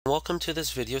Welcome to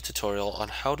this video tutorial on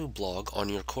how to blog on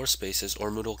your course spaces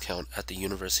or Moodle account at the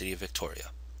University of Victoria.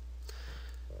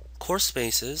 Course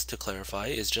spaces, to clarify,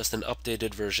 is just an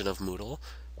updated version of Moodle.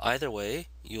 Either way,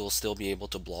 you'll still be able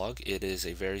to blog. It is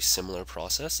a very similar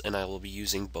process, and I will be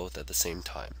using both at the same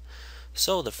time.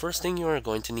 So the first thing you are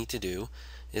going to need to do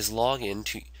is log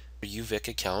into your UVIC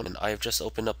account, and I have just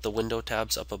opened up the window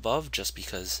tabs up above just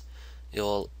because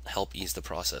it'll help ease the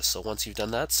process. So once you've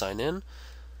done that, sign in.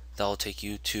 That will take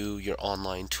you to your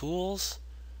online tools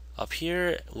up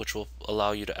here, which will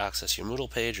allow you to access your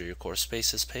Moodle page or your course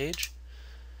spaces page.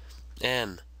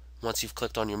 And once you've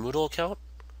clicked on your Moodle account,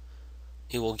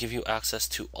 it will give you access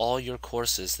to all your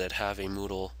courses that have a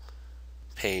Moodle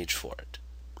page for it.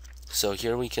 So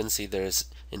here we can see there's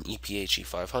an EPHE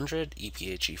 500,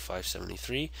 EPHE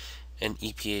 573, and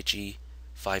EPHE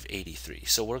 583.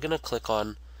 So we're going to click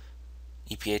on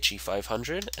EPHE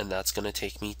 500, and that's going to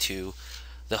take me to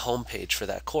the home page for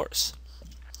that course.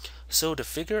 So to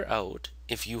figure out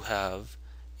if you have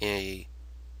a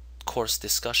course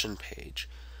discussion page,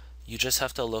 you just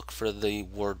have to look for the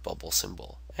word bubble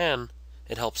symbol, and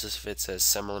it helps if it says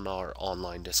seminar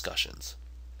online discussions.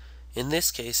 In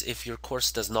this case, if your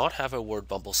course does not have a word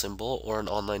bubble symbol or an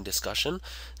online discussion,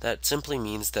 that simply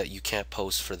means that you can't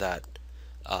post for that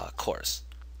course.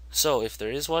 So if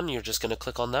there is one, you're just going to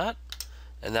click on that,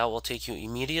 and that will take you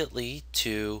immediately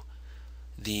to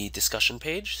the discussion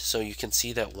page. So you can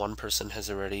see that one person has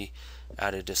already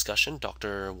added discussion,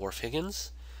 Dr.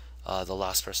 Worf-Higgins, the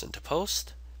last person to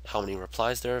post, how many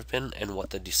replies there have been, and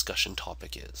what the discussion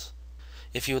topic is.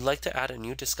 If you would like to add a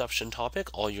new discussion topic,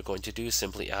 all you're going to do is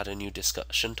simply add a new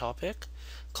discussion topic,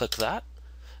 click that,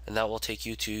 and that will take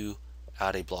you to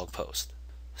add a blog post.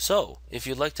 So if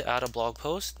you'd like to add a blog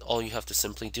post, all you have to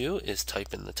simply do is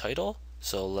type in the title.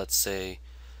 So let's say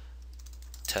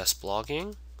test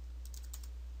blogging.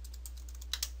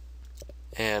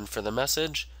 And for the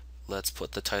message, let's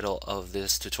put the title of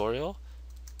this tutorial,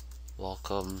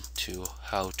 Welcome to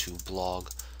How to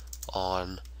Blog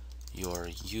on Your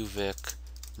UVIC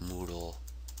Moodle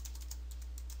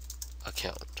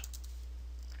account.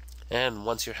 And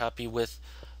once you're happy with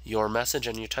your message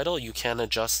and your title, you can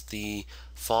adjust the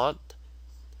font,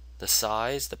 the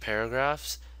size, the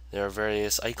paragraphs. There are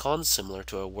various icons similar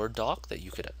to a Word doc that you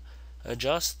could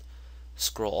adjust.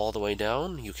 Scroll all the way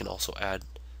down. You can also add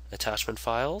attachment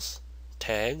files,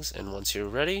 tags, and once you're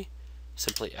ready,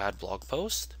 simply add blog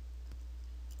post.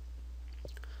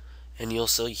 And you'll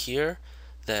see here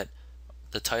that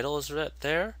the title is right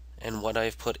there, and what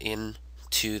I've put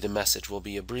into the message will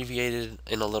be abbreviated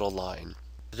in a little line.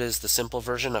 It is the simple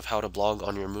version of how to blog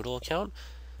on your Moodle account.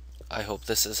 I hope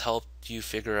this has helped you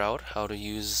figure out how to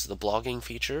use the blogging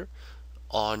feature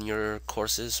on your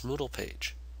course's Moodle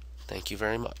page. Thank you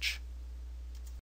very much.